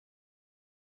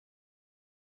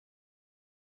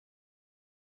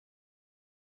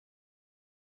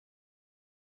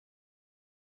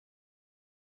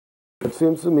It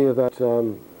seems to me that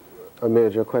a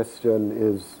major question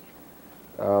is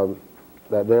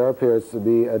that there appears to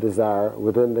be a desire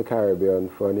within the Caribbean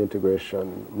for an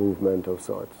integration movement of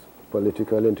sorts,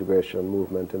 political integration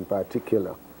movement in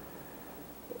particular.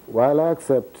 While I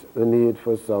accept the need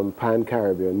for some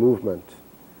pan-Caribbean movement,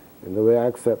 in the way I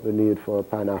accept the need for a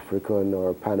Pan-African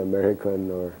or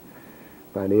Pan-American or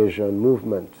Pan-Asian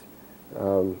movement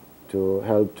to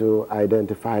help to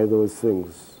identify those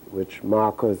things which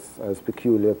mark us as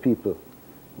peculiar people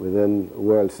within the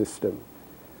world system,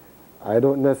 I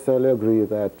don't necessarily agree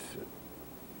that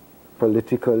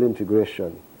political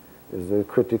integration is a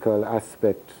critical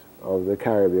aspect of the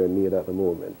Caribbean need at the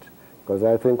moment. Because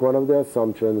I think one of the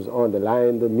assumptions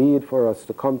underlying the need for us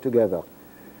to come together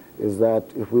is that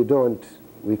if we don't,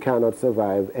 we cannot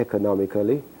survive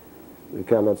economically, we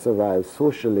cannot survive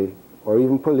socially, or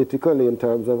even politically in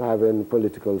terms of having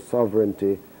political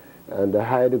sovereignty and a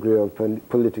high degree of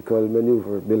political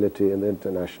maneuverability in the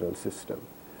international system.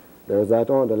 There's that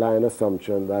underlying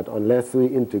assumption that unless we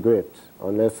integrate,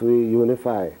 unless we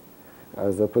unify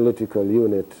as a political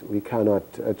unit, we cannot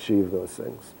achieve those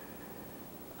things.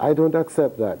 I don't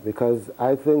accept that, because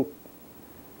I think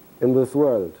in this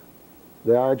world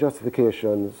there are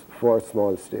justifications for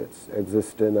small states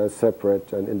existing as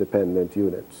separate and independent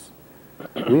units.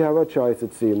 We have a choice,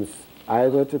 it seems,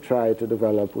 either to try to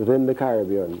develop within the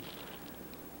Caribbean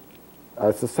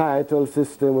a societal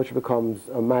system which becomes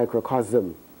a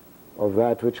microcosm of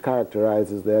that which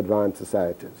characterizes the advanced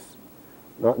societies.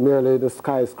 Not merely the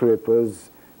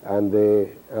skyscrapers and the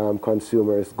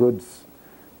consumerist goods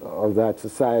of that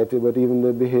society, but even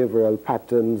the behavioral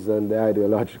patterns and the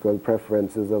ideological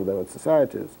preferences of those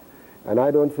societies. And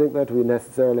I don't think that we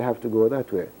necessarily have to go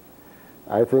that way.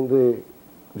 I think the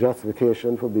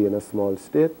justification for being a small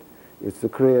state is to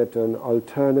create an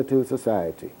alternative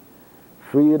society,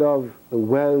 freed of the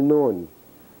well-known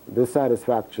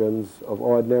dissatisfactions of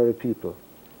ordinary people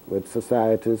with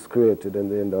societies created in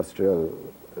the industrial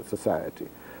society.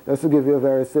 Just to give you a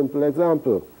very simple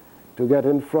example, to get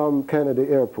in from Kennedy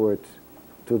Airport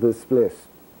to this place,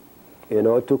 it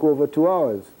took over 2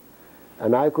 hours.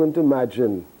 And I couldn't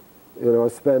imagine,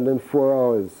 spending 4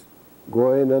 hours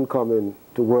going and coming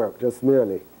to work, just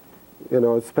merely,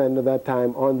 spending that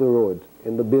time on the road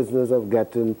in the business of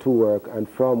getting to work and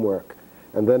from work,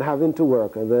 and then having to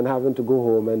work, and then having to go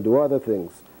home and do other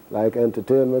things, like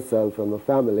entertain myself and my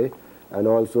family, and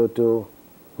also to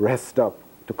rest up,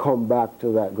 to come back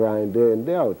to that grind day in,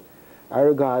 day out. I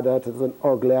regard that as an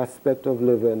ugly aspect of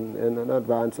living in an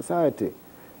advanced society,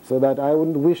 so that I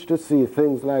wouldn't wish to see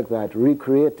things like that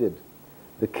recreated,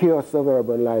 the chaos of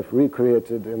urban life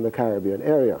recreated in the Caribbean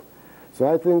area. So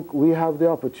I think we have the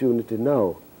opportunity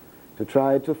now to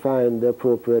try to find the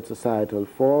appropriate societal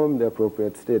form, the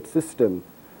appropriate state system,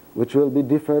 which will be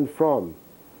different from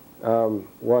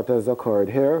what has occurred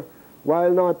here,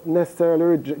 while not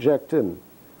necessarily rejecting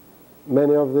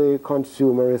many of the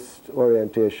consumerist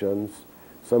orientations,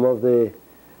 some of the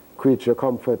creature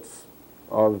comforts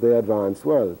of the advanced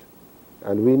world.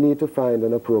 And we need to find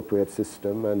an appropriate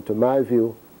system, and to my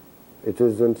view, it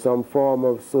is in some form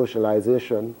of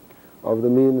socialization of the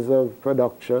means of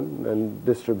production and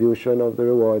distribution of the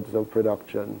rewards of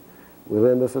production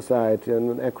within the society on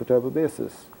an equitable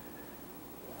basis.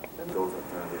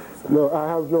 No, I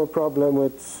have no problem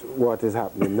with what is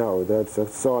happening now. That's a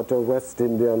sort of West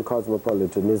Indian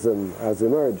cosmopolitanism has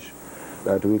emerged,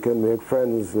 that we can make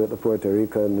friends with the Puerto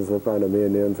Ricans, the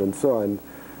Panamanians, and so on,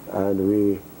 and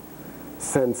we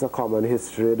sense a common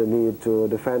history, the need to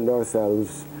defend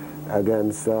ourselves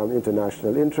against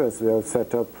international interests. We have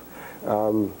set up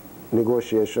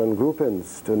negotiation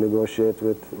groupings to negotiate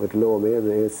with LOME,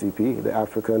 the ACP, the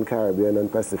African, Caribbean,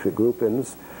 and Pacific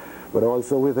groupings. But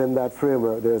also within that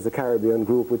framework, there's a Caribbean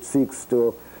group which seeks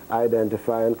to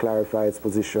identify and clarify its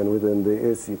position within the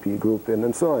ACP grouping,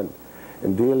 and so on.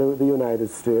 In dealing with the United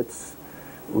States,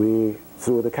 we,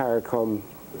 through the CARICOM,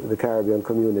 the Caribbean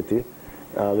community,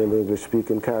 in the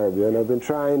English-speaking Caribbean, have been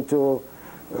trying to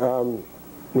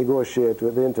negotiate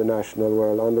with the international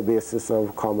world on the basis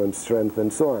of common strength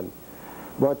and so on.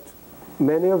 But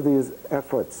many of these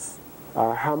efforts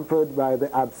are hampered by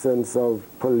the absence of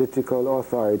political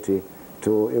authority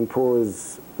to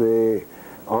impose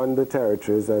on the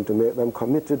territories and to make them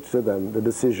committed to them, the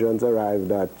decisions arrived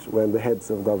at when the heads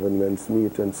of governments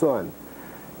meet and so on.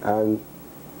 And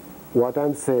what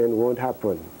I'm saying won't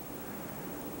happen,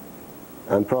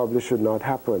 and probably should not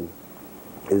happen,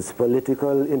 is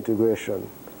political integration,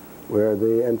 where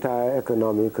the entire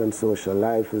economic and social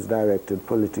life is directed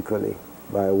politically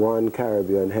by one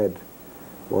Caribbean head,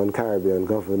 one Caribbean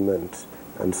government,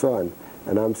 and so on.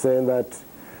 And I'm saying that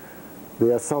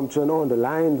the assumption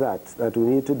underlying that we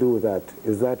need to do that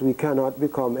is that we cannot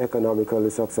become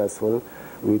economically successful,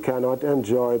 we cannot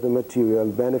enjoy the material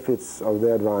benefits of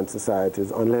the advanced societies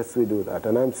unless we do that.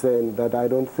 And I'm saying that I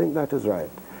don't think that is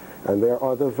right. And there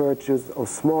are other virtues of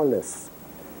smallness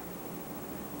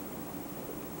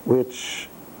which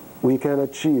we can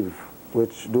achieve,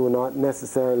 which do not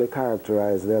necessarily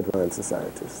characterize the advanced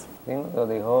societies. I think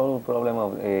the whole problem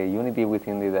of unity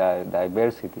within the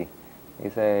diversity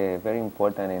is very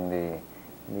important in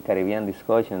the Caribbean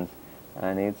discussions,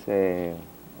 and it's a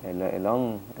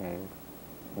long,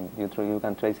 you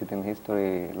can trace it in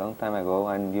history a long time ago,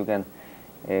 and you can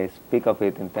speak of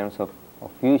it in terms of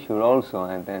future also.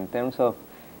 And in terms of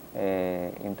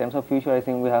future, I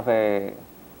think we have a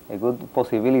good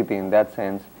possibility in that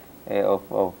sense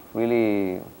of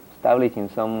really establishing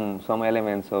some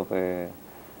elements of a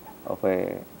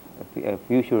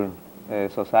future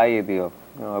society, of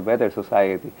a better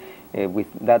society, with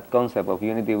that concept of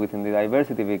unity within the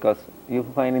diversity, because you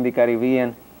find in the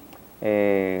Caribbean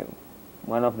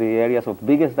one of the areas of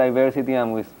biggest diversity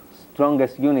and with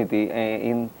strongest unity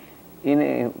in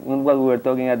what we were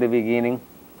talking at the beginning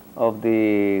of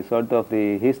the sort of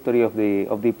the history of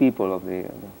the people, of the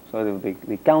sort of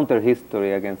the counter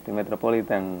history against the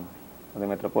metropolitan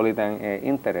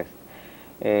interest.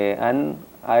 And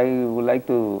I would like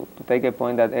to take a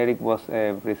point that Eric was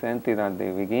presenting at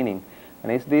the beginning,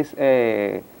 and it's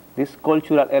these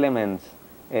cultural elements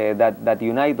that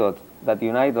unite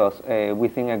us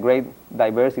within a great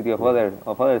diversity of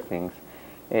other things,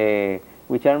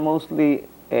 which are mostly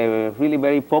really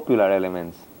very popular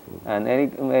elements. And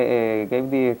Eric gave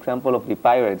the example of the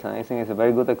pirates, and I think it's a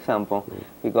very good example,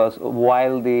 because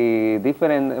while the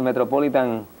different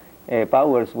metropolitan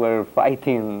powers were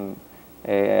fighting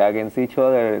against each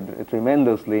other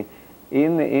tremendously,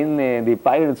 in the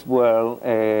pirates world,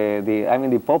 I mean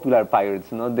the popular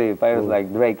pirates, not the pirates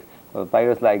like Drake, but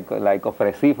pirates like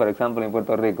Ofrecí, for example, in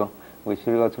Puerto Rico, which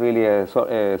was really a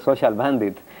social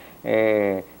bandit.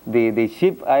 The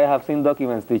ship, I have seen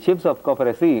documents, the ships of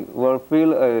Ofrecí were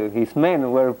filled, his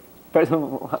men were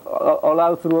all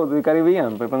out through the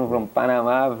Caribbean, people from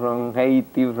Panama, from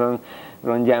Haiti, from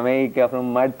Jamaica,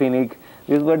 from Martinique.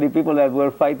 These were the people that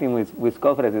were fighting with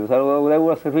Ofrecí. So there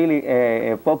was really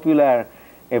a popular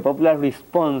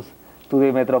response to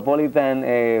the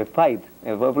metropolitan fight,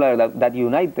 that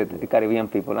united the Caribbean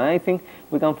people. And I think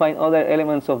we can find other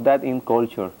elements of that in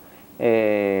culture.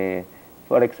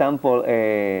 For example,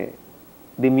 the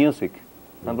music.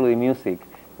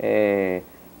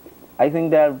 I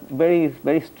think there are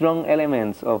very strong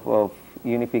elements of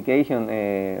unification,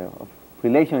 of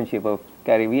relationship of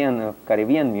Caribbean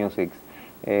musics.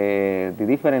 The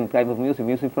different type of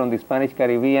music from the Spanish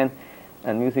Caribbean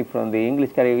and music from the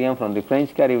English Caribbean, from the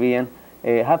French Caribbean,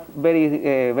 have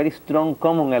very strong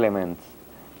common elements.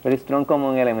 Very strong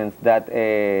common elements that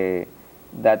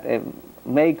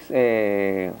makes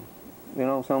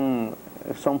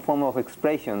some form of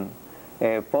expression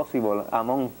possible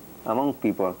among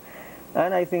people.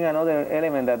 And I think another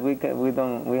element that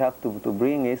we have to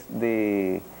bring is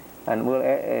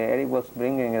Eric was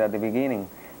bringing it at the beginning,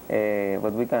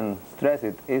 but we can stress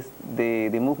it, is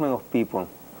the movement of people,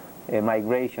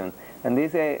 migration. And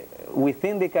this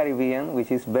within the Caribbean,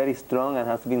 which is very strong and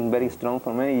has been very strong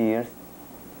for many years,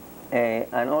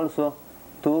 and also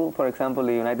to, for example,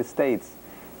 the United States.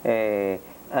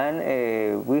 And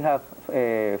we have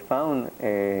found,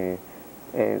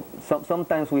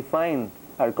 sometimes we find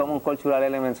our common cultural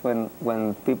elements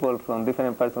when people from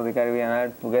different parts of the Caribbean are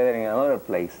together in another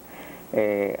place.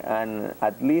 And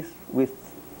at least with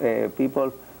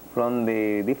people from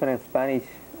the different Spanish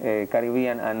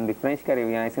Caribbean and the French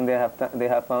Caribbean, I think they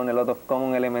have found a lot of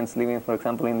common elements living, for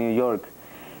example, in New York.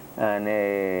 And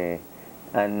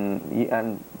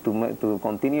to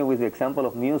continue with the example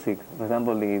of music, for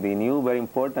example, the new very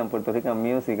important Puerto Rican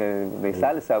music, the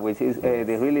salsa, which is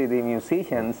really the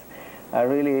musicians are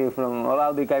really from all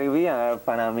out the Caribbean, are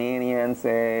Panamanians,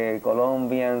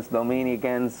 Colombians,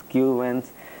 Dominicans,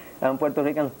 Cubans, and Puerto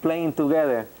Ricans playing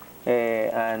together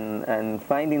and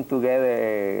finding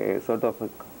together a sort of a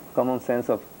common sense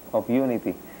of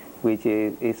unity, which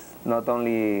is not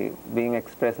only being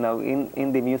expressed now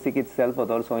in the music itself,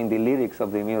 but also in the lyrics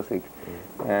of the music.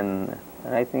 And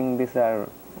I think these are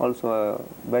also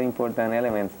very important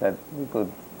elements that we could...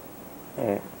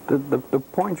 The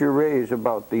point you raise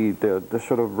about the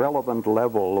sort of relevant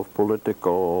level of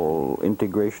political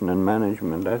integration and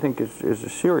management, I think is a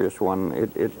serious one.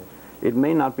 It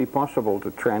may not be possible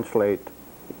to translate,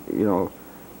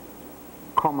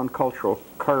 common cultural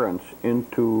currents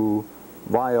into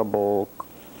viable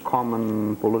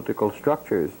common political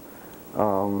structures,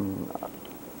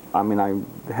 I mean,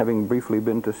 having briefly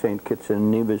been to St. Kitts and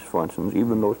Nevis, for instance,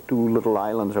 even those two little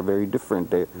islands are very different.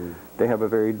 They have a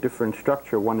very different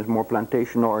structure. One is more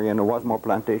plantation-oriented, was more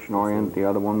plantation-oriented, the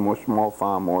other one more small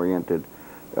farm-oriented,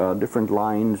 different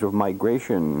lines of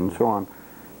migration and so on.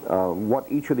 What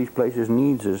each of these places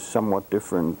needs is somewhat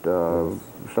different.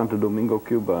 Santo Domingo,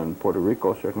 Cuba, and Puerto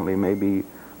Rico certainly maybe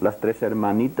Las Tres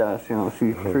Hermanitas, you know,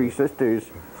 three sisters,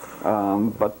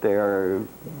 but they're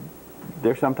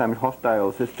sometimes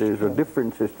hostile sisters or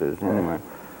different sisters anyway.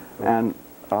 And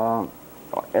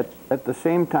at the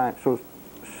same time, so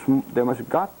there must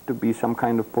got to be some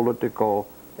kind of political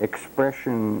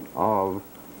expression of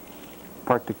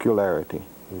particularity.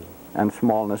 And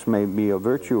smallness may be a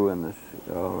virtue in this.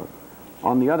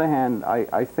 On the other hand,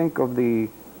 I think of the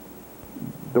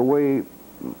way,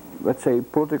 let's say,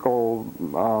 political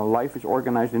life is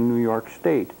organized in New York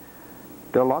State.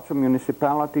 There are lots of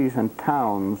municipalities and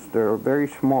towns that are very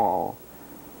small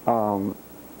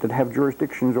that have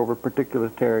jurisdictions over particular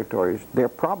territories. Their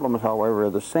problems, however, are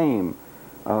the same.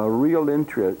 Real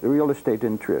estate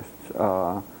interests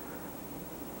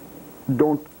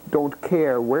don't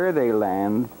care where they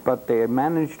land, but they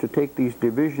manage to take these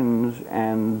divisions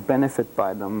and benefit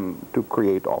by them to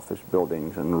create office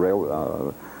buildings and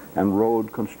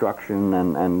road construction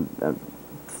and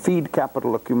feed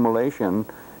capital accumulation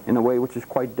in a way which is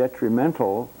quite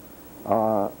detrimental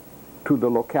to the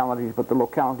localities, but the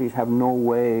localities have no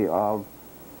way of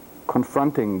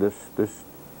confronting this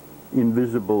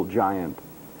invisible giant.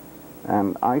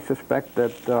 And I suspect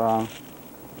that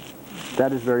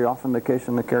that is very often the case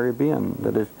in the Caribbean.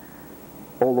 That is,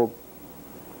 although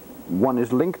one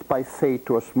is linked by fate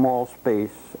to a small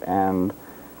space and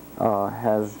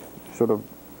has sort of,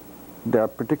 there are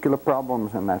particular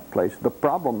problems in that place. The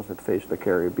problems that face the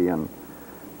Caribbean,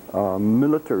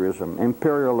 militarism,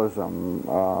 imperialism,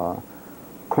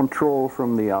 control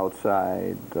from the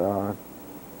outside, the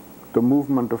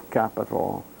movement of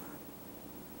capital,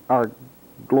 are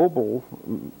global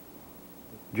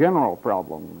general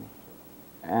problems.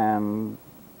 And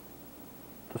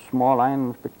the small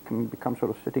islands can become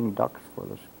sort of sitting ducks for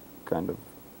this kind of...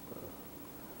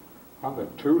 And the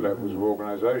two levels of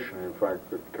organisation, in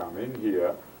fact, that come in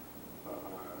here,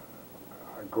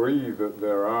 I agree that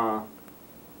there are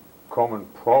common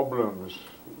problems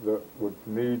that would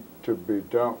need to be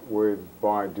dealt with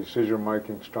by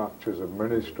decision-making structures,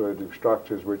 administrative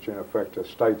structures, which in effect are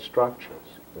state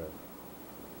structures. Yeah.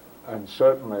 And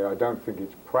certainly I don't think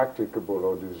it's practicable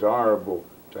or desirable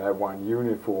to have one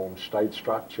uniform state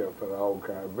structure for the whole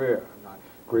Caribbean. I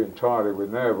agree entirely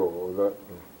with Neville that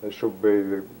there should be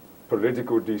the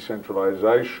political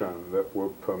decentralization that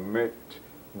will permit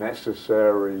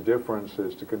necessary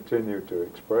differences to continue to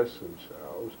express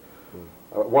themselves.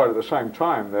 While at the same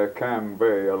time there can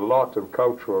be a lot of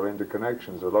cultural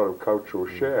interconnections, a lot of cultural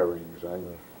sharings.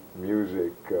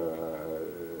 Music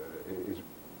is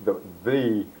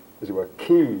the as it were,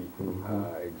 key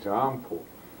example.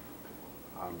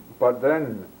 But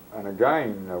then, and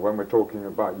again, when we're talking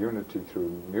about unity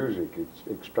through music,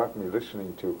 it struck me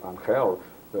listening to Angel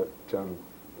that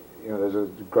you know, there's a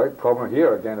great problem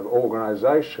here again of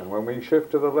organisation. When we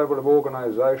shift to the level of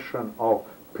organisation of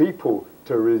people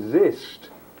to resist,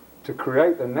 to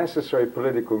create the necessary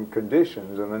political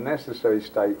conditions and the necessary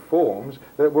state forms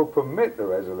that will permit the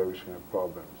resolution of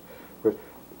problems. But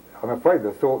I'm afraid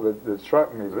the thought that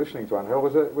struck me listening to Angel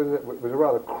was a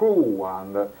rather cruel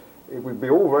one, that it would be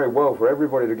all very well for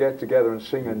everybody to get together and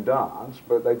sing and dance,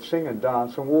 but they'd sing and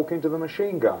dance and walk into the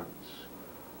machine guns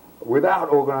without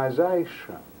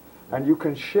organisation. And you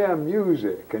can share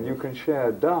music and you can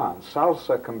share dance.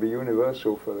 Salsa can be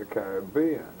universal for the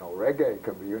Caribbean, or reggae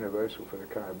can be universal for the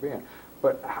Caribbean.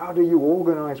 But how do you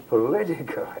organise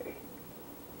politically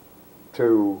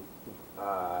to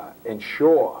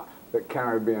ensure that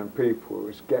Caribbean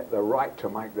peoples get the right to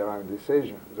make their own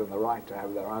decisions and the right to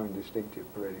have their own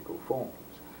distinctive political forms?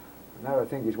 And that, I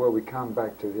think, is where we come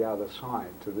back to the other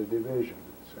side, to the divisions.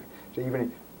 So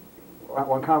even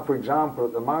one can't, for example,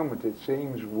 at the moment, it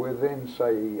seems within,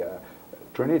 say,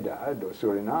 Trinidad or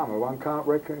Suriname, one can't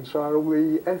reconcile all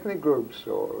the ethnic groups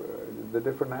or the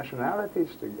different nationalities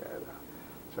together.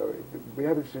 So we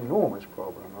have this enormous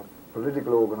problem of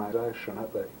political organisation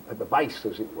at the base,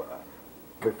 as it were,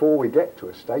 before we get to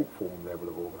a state form level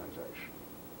of organisation.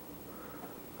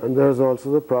 And there's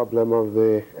also the problem of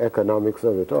the economics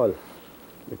of it all.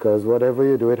 Because whatever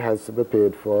you do, it has to be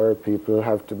paid for. People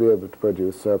have to be able to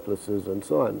produce surpluses and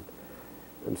so on.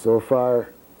 And so far,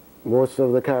 most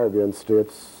of the Caribbean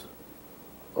states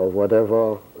of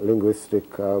whatever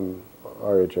linguistic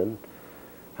origin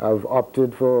have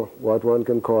opted for what one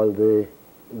can call the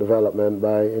development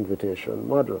by invitation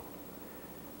model.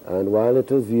 And while it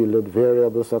has yielded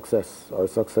variable success, or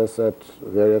success at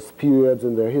various periods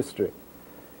in their history,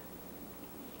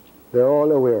 they're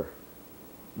all aware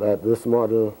that this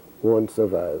model won't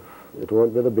survive. It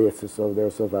won't be the basis of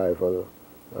their survival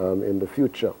in the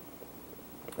future.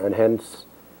 And hence,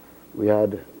 we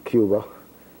had Cuba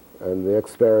and the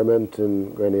experiment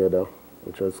in Grenada,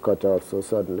 which was cut off so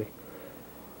suddenly.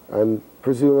 And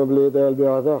presumably there'll be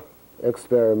other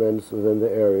experiments within the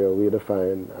area we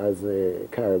define as a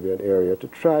Caribbean area to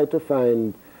try to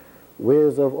find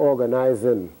ways of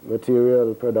organizing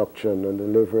material production and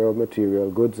delivery of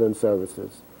material goods and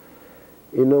services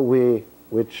in a way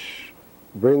which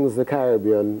brings the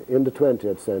Caribbean in the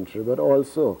 20th century, but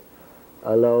also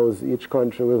allows each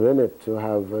country within it to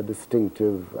have a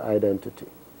distinctive identity.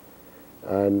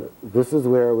 And this is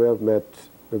where we have met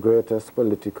the greatest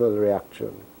political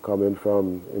reaction coming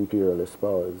from imperialist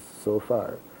powers so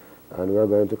far. And we're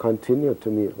going to continue to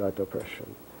meet that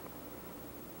oppression.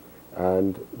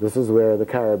 And this is where the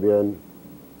Caribbean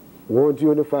won't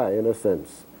unify, in a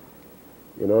sense.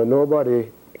 You know,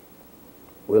 nobody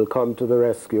will come to the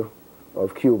rescue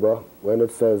of Cuba when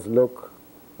it says, look,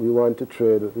 we want to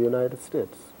trade with the United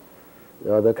States.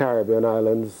 The other Caribbean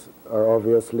islands are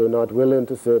obviously not willing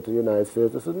to say to the United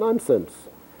States, this is nonsense.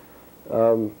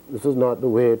 This is not the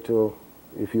way to,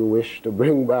 if you wish, to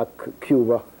bring back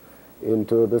Cuba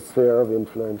into the sphere of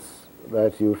influence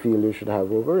that you feel you should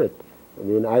have over it. I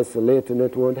mean, isolating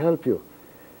it won't help you.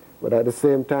 But at the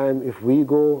same time, if we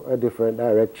go a different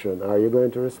direction, are you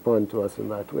going to respond to us in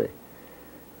that way?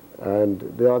 And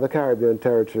the other Caribbean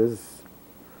territories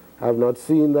have not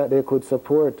seen that they could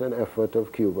support an effort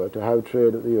of Cuba to have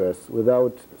trade with the U.S.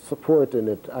 without supporting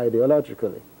it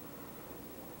ideologically.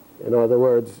 In other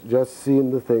words, just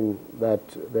seeing the thing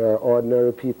that there are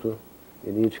ordinary people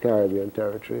in each Caribbean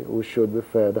territory who should be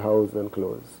fed, housed, and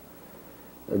clothed.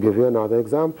 I'll give you another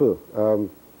example.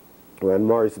 When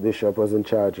Maurice Bishop was in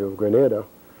charge of Grenada,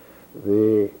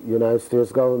 the United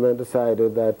States government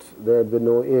decided that there had been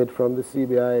no aid from the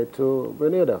CBI to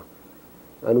Grenada.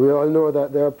 And we all know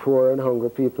that there are poor and hungry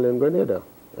people in Grenada.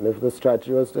 And if the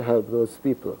strategy was to help those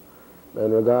people,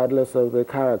 then regardless of the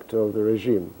character of the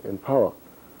regime in power,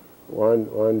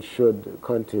 one should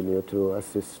continue to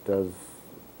assist as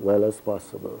well as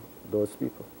possible those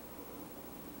people.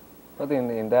 But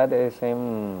in that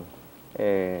same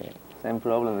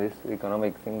problem, this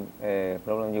economic thing,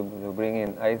 problem you bring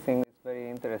in, I think it's very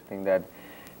interesting that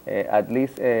at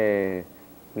least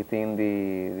within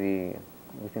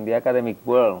the academic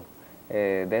world,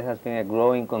 there has been a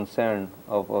growing concern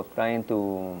of trying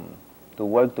to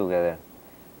work together.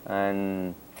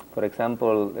 And for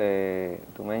example,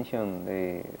 to mention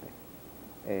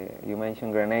you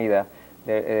mentioned Grenada,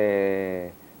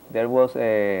 there was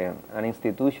an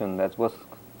institution that was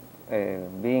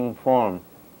being formed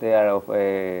there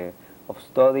of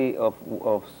study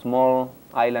of small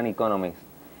island economies.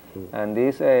 And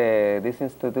this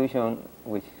institution,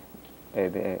 which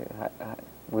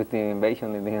with the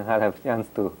invasion it didn't have a chance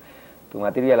to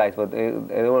materialize, but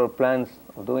there were plans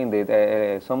of doing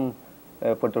it. Some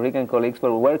Puerto Rican colleagues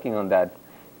were working on that,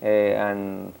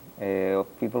 and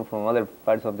people from other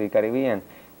parts of the Caribbean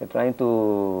trying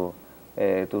to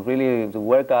really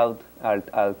work out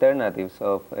alternatives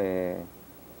of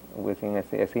within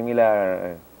a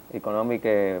similar economic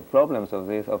problems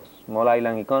of small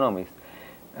island economies,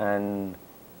 and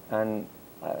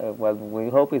what we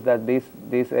hope is that this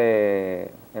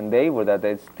endeavor that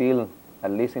is still,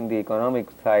 at least in the economic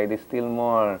side, is still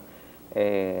more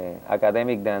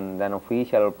academic than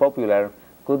official or popular,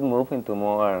 could move into a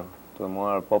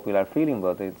more popular feeling,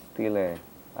 but it's still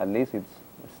at least it's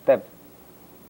a step